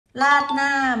ราดหน้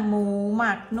าหมูห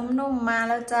มักนุ่มๆมา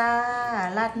แล้วจ้า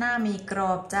ราดหน้ามีกร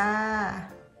อบจ้า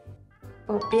โป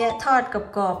เปี๊ยะทอดกร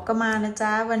อบๆก็มานะจ้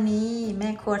าวันนี้แม่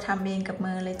ครัวทำเองกับ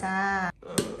มือเลยจ้า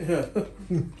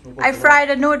I fried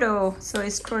the noodle so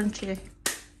it's crunchy.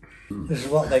 This is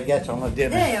what they get on a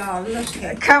dinner. They are, look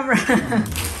at Camera.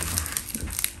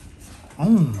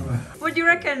 What do you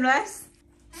reckon, Les?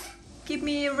 Give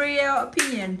me a real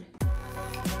opinion.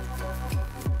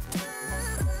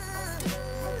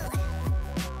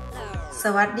 ส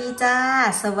วัสดีจ้า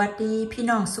สวัสดีพี่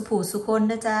น้องสุภูสุคน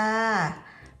นะจ้า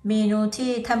เมนู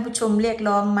ที่ท่านผู้ชมเรียก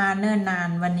ร้องมาเนิ่นนาน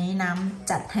วันนี้น้ำ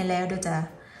จัดให้แล้วด้วยจ้า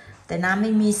แต่น้ำไ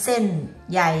ม่มีเส้น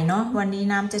ใหญ่เนาะวันนี้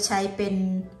น้ำจะใช้เป็น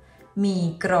หมี่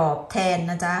กรอบแทน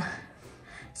นะจ๊ะ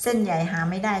เส้นใหญ่หา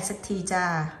ไม่ได้สักทีจ้า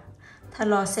ถ้า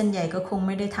รอเส้นใหญ่ก็คงไ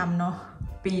ม่ได้ทำเนาะ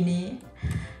ปีนี้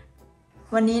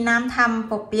วันนี้น้ำทำ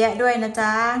ปอเปี๊ยะด้วยนะจ๊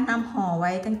ะน้ำห่อไ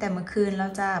ว้ตั้งแต่เมื่อคืนแล้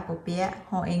วจ้าปอเปี๊ยะ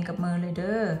ห่อเองกับมือเลยเ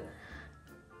ด้อ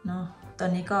เนาะตอน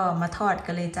นี้ก็มาทอด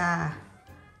กันเลยจ้า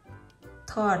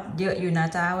ทอดเยอะอยู่นะ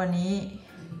จ้าวันนี้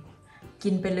กิ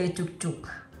นไปเลยจุก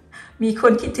ๆมีค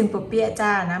นคิดถึงปอเปี๊ยะจ้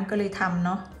าน้ำก็เลยทำเ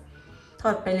นาะทอ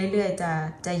ดไปเรื่อยๆจ้า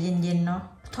ใจเย็นๆเนาะ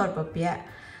ทอดปอเปี๊ยะ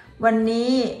วัน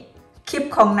นี้คลิป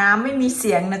ของน้ำไม่มีเ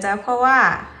สียงนะจ๊ะเพราะว่า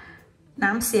น้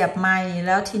ำเสียบไมค์แ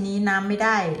ล้วทีนี้น้ำไม่ไ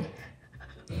ด้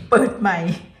เปิดไม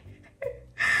ค์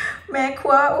แม่ครั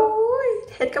วโอ้ย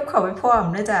เฮ็ดกับเขาไปพร้อม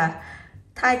นะจ๊ะ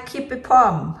ถ่ายคลิปไปพร้อ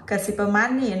มกับสิประมาณ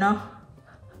นี้เนาะ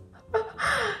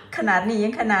ขนาดนี้ยั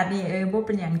งขนาดนี้บ่เ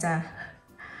ป็นอย่างจ้ะ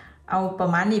เอาประ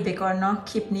มาณนี้ไปก่อนเนาะ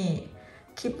คลิปนี้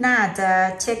คลิปหน้าจะ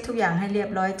เช็คทุกอย่างให้เรียบ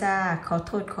ร้อยจ้าขอโ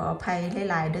ทษขออภัย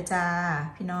หลายๆด้วยจ้า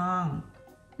พี่น้อง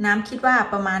น้ำคิดว่า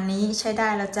ประมาณนี้ใช้ได้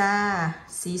แล้วจ้า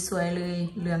สีสวยเลย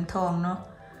เหลืองทองเนาะ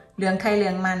เหลืองใครเหลื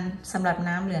องมันสำหรับ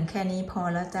น้ำเหลืองแค่นี้พอ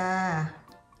แล้วจ้า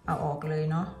เอาออกเลย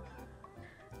เนาะ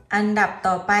อันดับ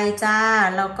ต่อไปจ้า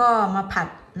เราก็มาผัด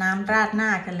น้ำราดหน้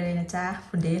ากันเลยนะจ๊ะ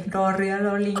คุณเดรอเรือร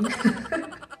อลิง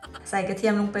ใส่กระเที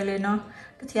ยมลงไปเลยเนาะ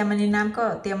กระเทียมอันนี้น้ำก็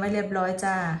เตรียมไว้เรียบร้อย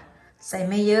จ้าใส่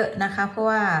ไม่เยอะนะคะเพราะ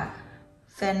ว่า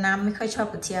แฟนน้ำไม่ค่อยชอบ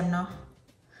กระเทียมเนาะ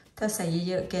ถ้าใส่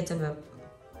เยอะๆแกจะแบบ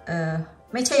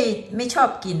ไม่ใช่ไม่ชอบ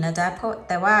กินนะจ๊ะเพราะแ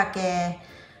ต่ว่าแก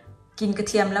กินกระ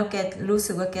เทียมแล้วแกรู้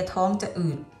สึกว่าแกท้องจะอื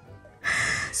ด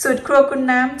สูตรครัวคุณ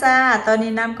น้ำจ้าตอน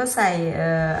นี้น้ำก็ใส่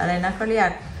อะไรนะเขาเรีย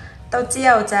กเต้าเจี้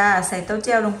ยวจ้าใส่เต้าเ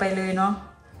จี้ยวลงไปเลยเนาะ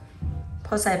พ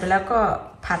อใส่ไปแล้วก็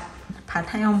ผัด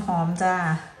ให้หอมๆจ้า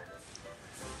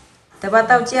แต่ว่าเ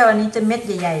ต้าเจี้ยวอันนี้จะเม็ด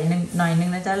ใหญ่ๆหน่อยนึ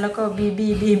งนะจ๊ะแล้วก็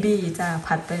บีจ้า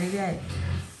ผัดไปเรื่อย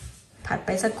ๆผัดไป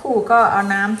สักครู่ก็เอา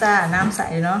น้ำจ้าน้ำใส่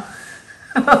เนาะ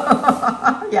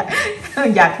อ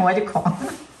ยากหัวเจ้าของ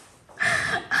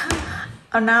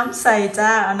เอาน้ำใส่จ้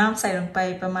าเอาน้ำใส่ลงไป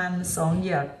ประมาณ2 เห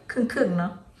ยือกครึ่งเนา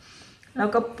ะแล้ว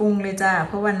ก็ปรุงเลยจ้าเ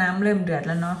พราะว่าน้ำเริ่มเดือด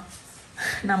แล้วเนาะ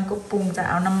น้ำก็ปรุงจะ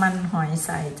เอาน้ำมันหอยใ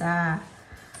ส่จ้า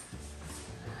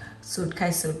สูตรใคร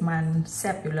สูตรมันแ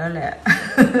ซ่บอยู่แล้วแหละ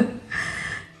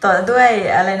ต่อด้วย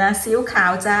อะไรนะซีอิ๊วขา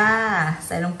วจ้าใ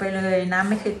ส่ลงไปเลยน้ำ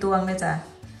ไม่เคยตวงเลยจ้า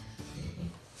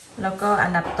แล้วก็อั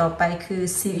นดับต่อไปคือ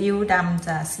ซีอิ๊วดำ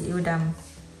จ้ะซีอิ๊วด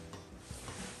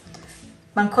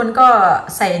ำบางคนก็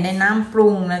ใส่ในน้ำปรุ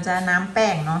งนะจ๊ะน้ำแป้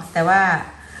งเนาะแต่ว่า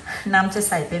น้ำจะ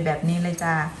ใส่ไปแบบนี้เลย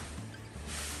จ้า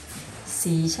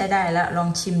สีใช้ได้แล้วลอง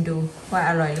ชิมดูว่า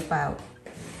อร่อยหรือเปล่า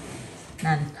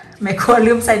นั่นไม่ควร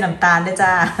ลืมใส่น้ำตาลด้วย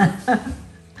จ้า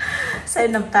ใส่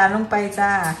น้ำตาลลงไปจ้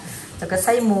าแล้วก็ใ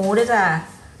ส่หมูด้วยจ้า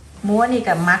หมูนี่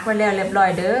กับมักไว้แล้วเรียบร้อย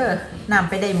เด้อนำ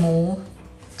ไปได้หมู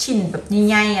ชิ้นแบบ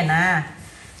ใหญ่ๆอ่ะนะ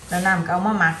แล้วน้ำก็เอาม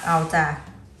าหมักเอาจ้ะ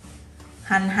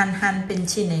หั่นเป็น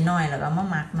ชิ้นน้อยๆแล้วก็เอามา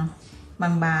หมักเนาะบ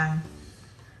าง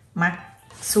ๆหมัก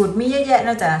สูตรมีเยอะแยะน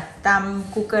ะจ้ะตาม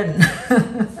Google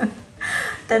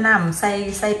แต่น้ำใ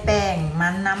ส่แป้งมั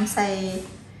นน้ำใส่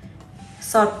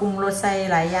ซอสปรุงรสใส่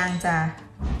หลายอย่างจ้ะ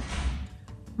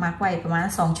หมักไว้ประมาณ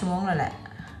2 ชั่วโมงแล้วแหละ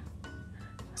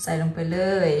ใส่ลงไปเล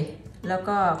ยแล้ว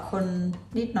ก็คน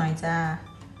นิดหน่อยจ้ะ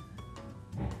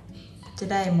จะ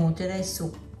ได้หมูจะได้สุ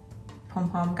กพ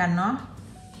ร้อมๆกันเนาะ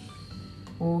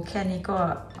โอ้แค่นี้ก็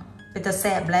เป็นตะแส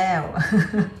บแล้ว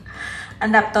อัน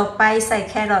ดับต่อไปใส่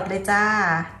แครอทเลยจ้า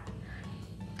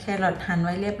แครอทหั่นไ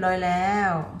ว้เรียบร้อยแล้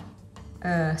ว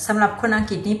สำหรับคนอัง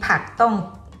กฤษนี่ผักต้อง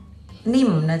นิ่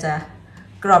มนะจ๊ะ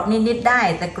กรอบนิดๆได้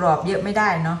แต่กรอบเยอะไม่ได้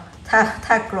เนาะ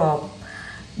ถ้ากรอบ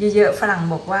เยอะๆฝรั่ง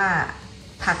บอกว่า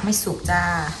ผักไม่สุกจ้า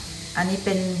อันนี้เ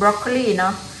ป็นบรอกโคลีเนา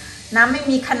ะน้ำไม่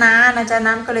มีคะน้านะจ๊ะ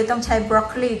น้ำก็เลยต้องใช้บรอก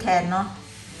โคลีแทนเนาะ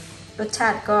รสชา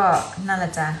ติก็นั่นแหล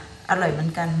ะจ้ะอร่อยเหมือ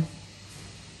นกัน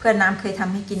เพื่อนน้ำเคยท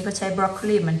ำให้กินก็ใช้บรอกโค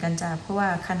ลีเหมือนกันจ้ะเพราะว่า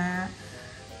คะน้า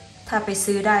ถ้าไป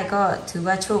ซื้อได้ก็ถือ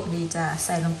ว่าโชคดีจ้ะใ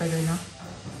ส่ลงไปเลยเนาะ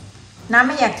น้ำไ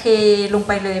ม่อยากเทลงไ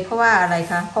ปเลยเพราะว่าอะไร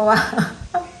คะเพราะว่า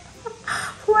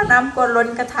น้ำก็ล้น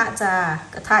กระทะจ้า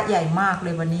กระทะใหญ่มากเล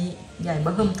ยวันนี้ใหญ่เ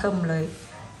บิ่มเทิมเลย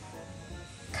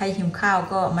ใครหิวข้าว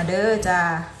ก็มาเด้อจ้า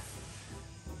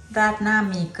ราดหน้า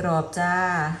หมี่กรอบจ้า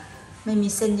ไม่มี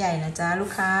เส้นใหญ่นะจ้าลู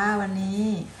กค้าวันนี้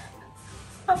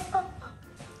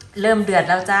เริ่มเดือด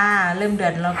แล้วจ้าเริ่มเดื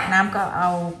อดแล้วน้ำก็เอา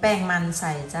แป้งมันใ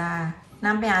ส่จ้า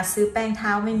น้ำไปหาซื้อแป้งเท้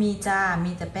าไม่มีจ้า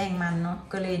มีแต่แป้งมันเนาะ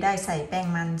ก็เลยได้ใส่แป้ง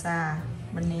มันจ้า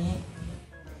วันนี้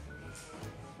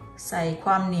ใส่ค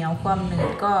วามเหนียวความหนื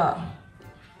ดก็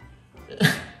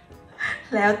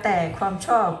แล้วแต่ความช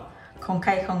อบของใค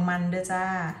รของมันเด้อจ้า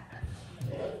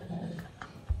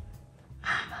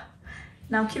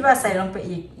น้ำคิดว่าใส่ลงไป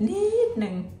อีกนิดห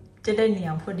นึ่งจะได้เหนี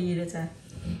ยวพอดีเลยจ้ะ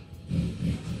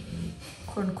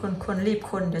คนรีบ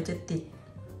คนเดี๋ยวจะติด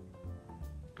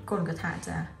ก้นกระทะ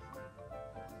จ้ะ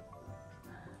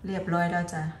เรียบร้อยแล้ว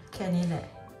จ้ะแค่นี้แหละ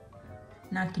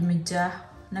น่ากินไหมจ๊ะ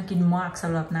น่ากินมากส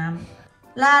ำหรับน้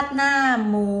ำราดหน้า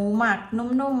หมูหมัก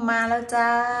นุ่มๆมาแล้วจ้า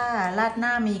ราดหน้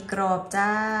ามีกรอบจ้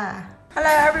า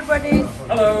Hello everybody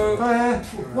Hello.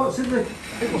 What's in the?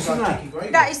 What's in that?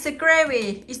 That is the gravy.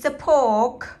 It's the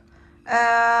pork,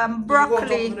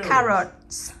 broccoli,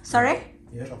 carrots. Sorry?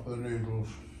 Yeah, top of the noodles.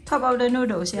 Top of the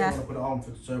noodles, You yeah. want to put it on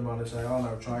for turn around and say, oh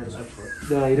no, try it separate.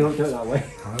 No, you don't do it that way.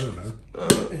 I don't know.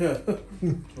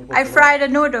 I fry the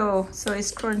noodle, so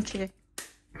it's crunchy.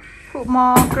 Put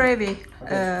more gravy. I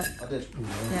did.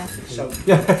 Yeah. So,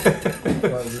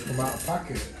 Well, you come out of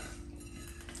packet.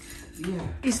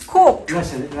 Yeah. It's cooked.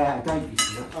 Listen, they're out of date, you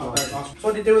see. That's oh, why. so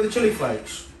what do you do with the chili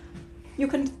flakes? You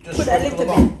can Just put a sprinkle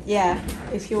little them bit. Yeah,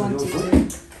 if you want to.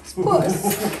 Put.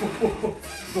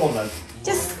 Go on then.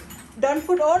 Just don't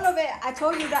put all of it. I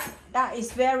told you that is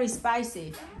very spicy.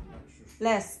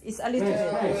 Less. It's a little bit.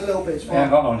 A little bit's I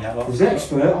haven't fine. got on yet. Look. There's an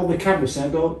expert on the camera said,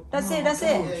 don't. That's it. That's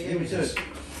it. Yeah, give me two.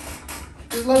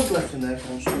 There's loads left in there for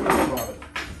one scoop.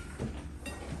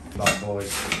 Bad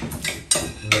boys.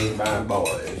 Really bad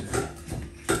boys.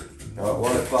 Right,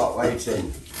 1 o'clock waiting.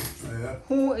 Yeah.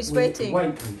 Who is waiting?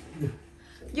 Wait.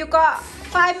 You got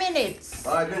 5 minutes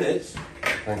 5 minutes?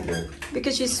 Thank you.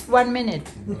 because it's 1 minute.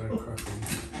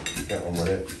 Get on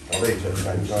with it. I'll eat at the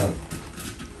same time.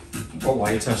 What way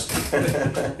you testing?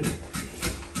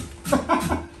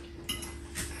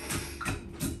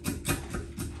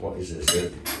 What is it, sir?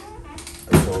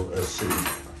 It's all a soup.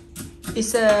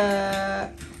 It's a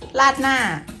ราดหน้า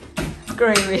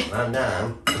gravy. And now,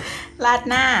 ราด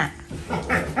หน้า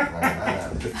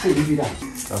See, you do that.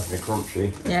 that's me crunchy.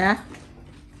 Yeah.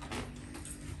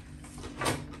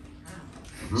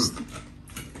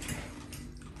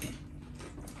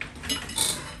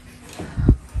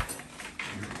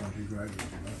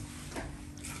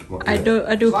 What I is it? do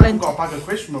It's like I've plenty. got a bag of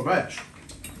crisps for my veg.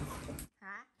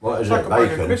 What is It's like it, a bag of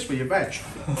bacon? crisps for your veg.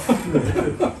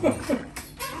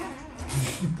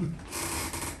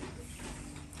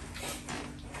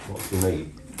 What's the meat?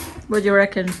 What do you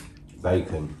reckon?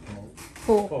 Bacon.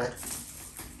 Pork.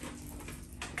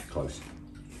 Close.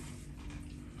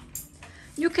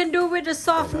 You can do with the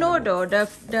soft noodle,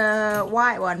 the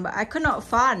white one, but I could not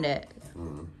find it.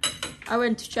 I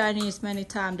went to Chinese many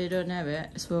times, they don't have it,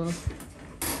 so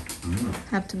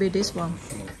have to be this one.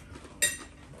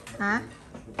 Huh?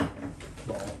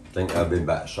 Think that'd be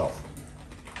better soft.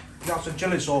 That's a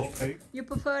chili sauce, Pete. You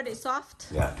preferred it soft?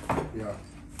 Yeah. Yeah.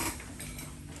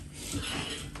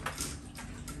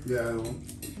 Yeah.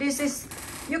 This is,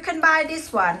 you can buy this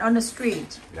one on the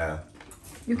street. Yeah.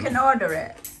 You can order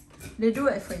it. They do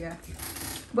it for you.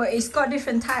 But it's got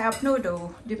different type of noodle.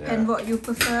 Depend what you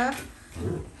prefer.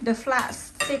 The flat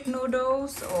thick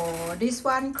noodles or this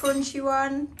one crunchy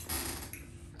one.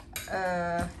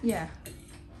 Yeah.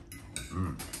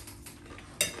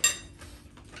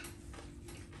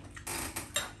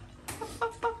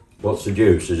 What's the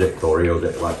juice? Is it curry or is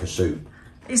it like a soup?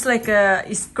 It's like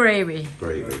it's gravy.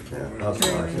 Gravy. Yeah. That's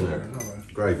nice, isn't it?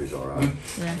 Gravy's alright.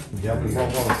 Yeah. Yeah, you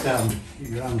don't want to down. Keep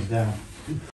your hands down.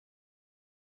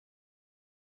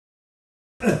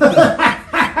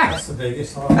 That's the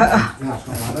biggest. That's not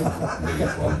bad.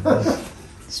 Biggest one.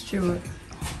 Stuart.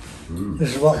 This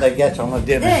is what they get on a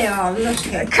dinner. They are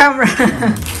looking. Camera.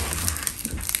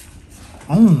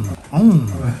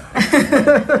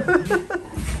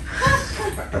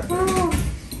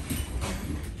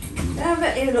 I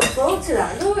bet you look forward to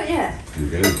that, don't you? You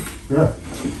do. Yeah.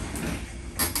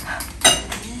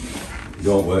 You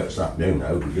don't work this afternoon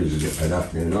though because it's an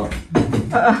afternoon off.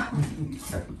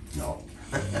 No.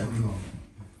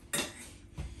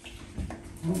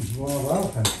 Well,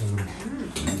 thank you.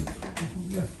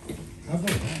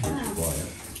 Quiet.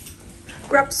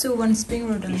 Grab Sue one spring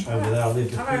roll then. Over there, I'll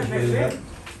leave the I'll have food a with bit it.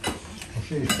 Well,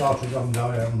 she started on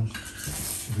diamonds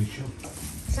to be sure.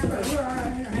 Separate.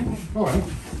 Go on.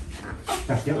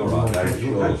 That's the All other right, one. Dave,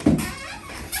 yours.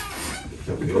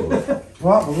 Took yours.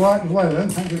 Right, we're right away then.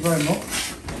 Thank you very much.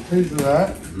 Pleased with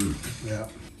that. Yeah.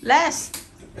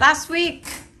 Last week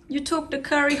you took the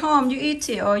curry home. You eat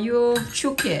it or you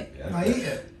cook it? I eat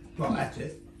it. Well, that's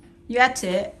it. You ate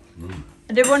it.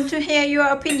 They want to hear your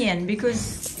opinion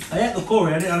because I ate the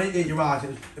curry. I didn't eat your rice. It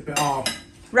was a bit hard.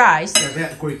 rice. Yeah, I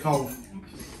ate the curry cold.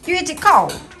 You eat it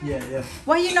cold. Yeah.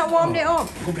 Why you not warmed it up?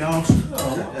 Could be hard.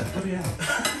 Bloody hell.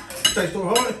 Tastes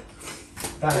alright.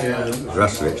 The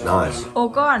rest of it's nice. All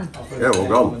gone. Yeah, well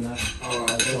gone.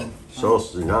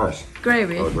 Sauce is nice.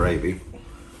 Gravy. Or gravy.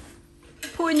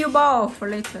 Put in your bowl for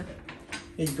later.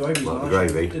 Yeah, gravy's Like the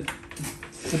nice. gravy.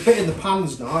 The bit in the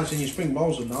pan's nice and your spring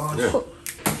rolls are nice. Yeah.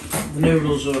 The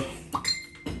noodles are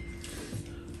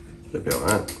They'll be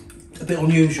alright. a bit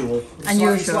unusual.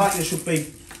 It's like it should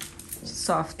be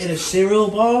Soft. in a cereal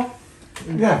bar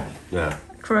Yeah. Yeah.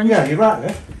 Crunch. Yeah, you're right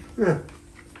there. Yeah.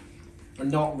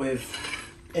 and not with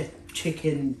a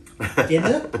chicken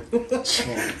dinner.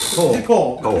 Pork.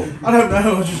 Pork. Oh, I don't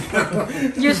know. I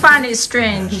just You find it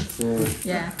strange.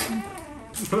 Yeah.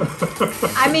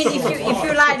 I mean, if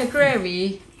you like the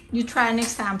gravy, you try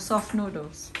next time soft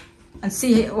noodles, and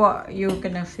see what you're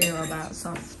gonna feel about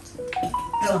soft.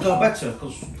 it'll go better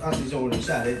because, as he's already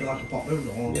said, it'll be like a pot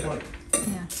noodle on the plate.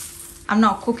 I'm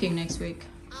not cooking next week.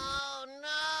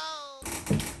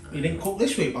 You didn't cook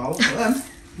this week, Bob. For them.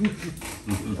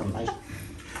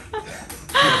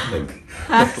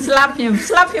 Slap him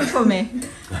for me.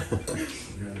 Yeah,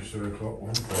 3 o'clock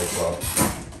one. 3 o'clock.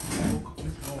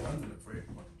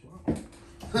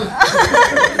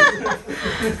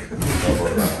 Don't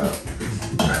worry about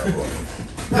that.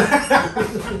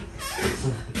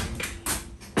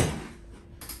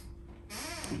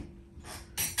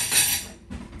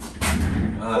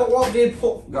 What did you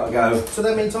put Gotta go. to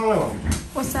them in Taiwan?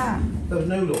 What's that? Those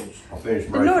noodles. I'll finish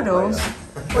The noodles,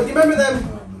 Well, do you remember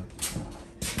them?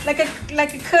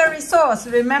 like a curry sauce.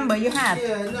 Remember you had?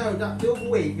 Yeah, no. That the other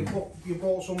week you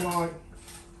bought some like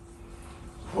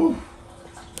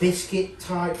biscuit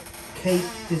type cake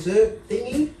dessert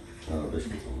thingy. Oh,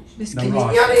 biscuit. Biscuit. No,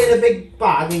 right. You had it in a big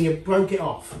bag and you broke it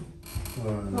off.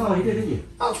 Oh, you did, didn't you?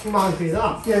 That reminds me of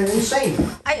that. Yeah, it's the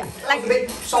same. I, Like a bit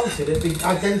salted, it'd be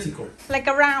identical. like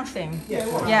a round thing. Yeah.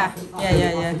 Yeah.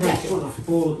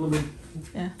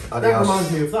 That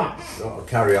reminds me of that. I'll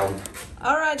carry on.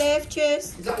 All right, Dave.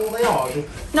 Cheers. Is that what they are?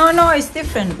 No, it's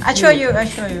different. I show you.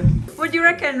 What do you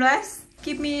reckon, Les?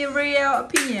 Give me a real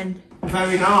opinion.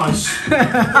 Very nice.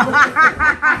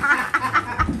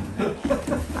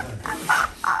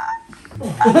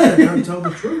 Don't tell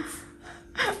the truth.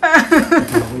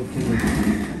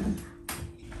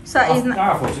 So it's not.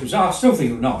 I still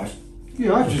think it was nice.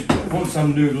 Yeah, I just once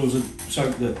some noodles had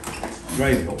soaked the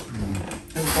gravy up,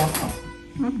 it was quite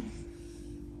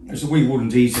nice. So we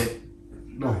wouldn't eat it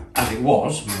no. as it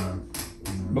was, No.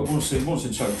 but once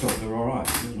it soaked up, they were alright.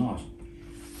 It was nice.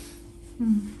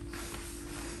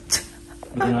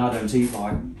 But then I don't eat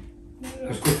like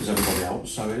as quick as everybody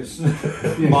else, so it's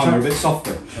mine are a bit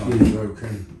softer. Sounds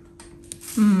okay.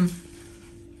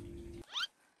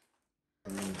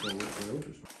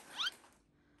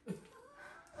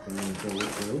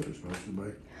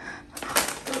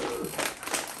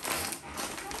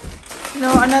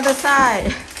 No, another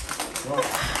side.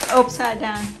 Upside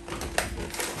down.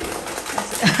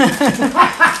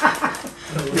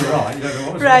 You're right. You don't know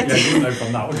what was Right. Yeah, you wouldn't know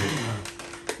from that, would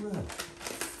you?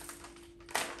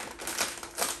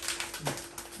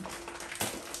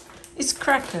 It's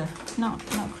cracker, not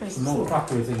crisp. Some more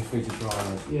crackery things for you to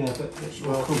try. Yeah, but it's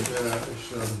Well, yeah,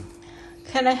 it's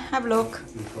Can I have a look?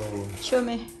 you call Show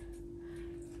me.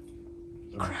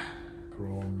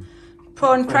 prawn.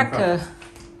 Prawn cracker.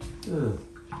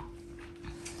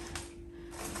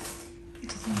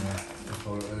 That's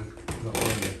all it is. Not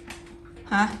really.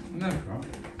 Huh? No, right.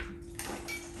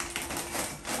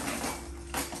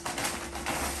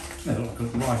 Yeah, like a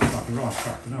rice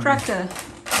cracker. No? Cracker.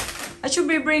 I should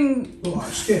be bring. look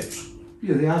like skips.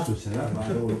 Yeah, the house would say that, but I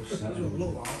don't say that.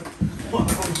 Look like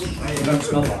It don't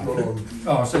smell like Prawn.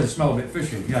 Oh, I said it smelled a bit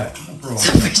fishy. Yeah, prawn.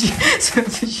 I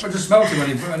just smelled it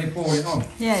when he poured it on.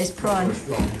 Yeah, it's prawn.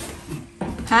 Strong.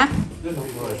 Huh? Not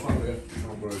very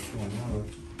strong, no.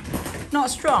 Not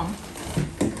strong.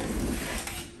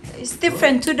 It's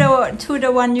different to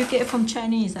the one you get from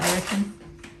Chinese, I reckon.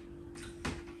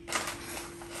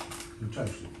 You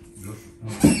taste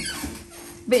it.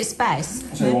 Bit spice.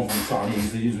 So the one from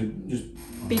Chinese, they're usually just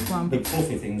Big one. big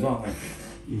fluffy things, aren't they?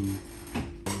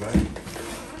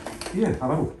 Yeah,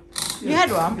 hello. You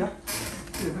had one? Yeah.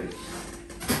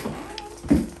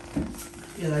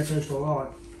 Yeah, they taste alright.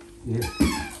 Yeah.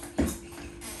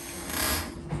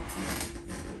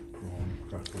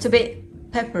 It's a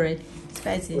bit peppery,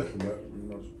 spicy. Little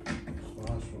bit.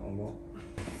 That's what I want.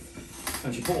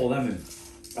 And she put all them in,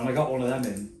 and I got one of them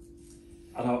in,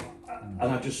 and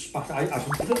I just spat it. I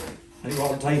just, and it got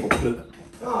on the table.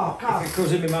 Oh, If God. it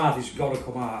goes in my mouth, it's got to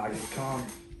come out. I just can't.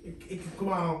 It can come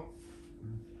out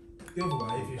the other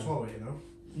way if you swallow it, you know.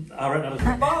 I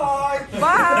reckon Bye!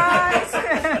 Bye!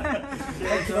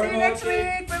 See you next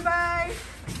week. Bye bye.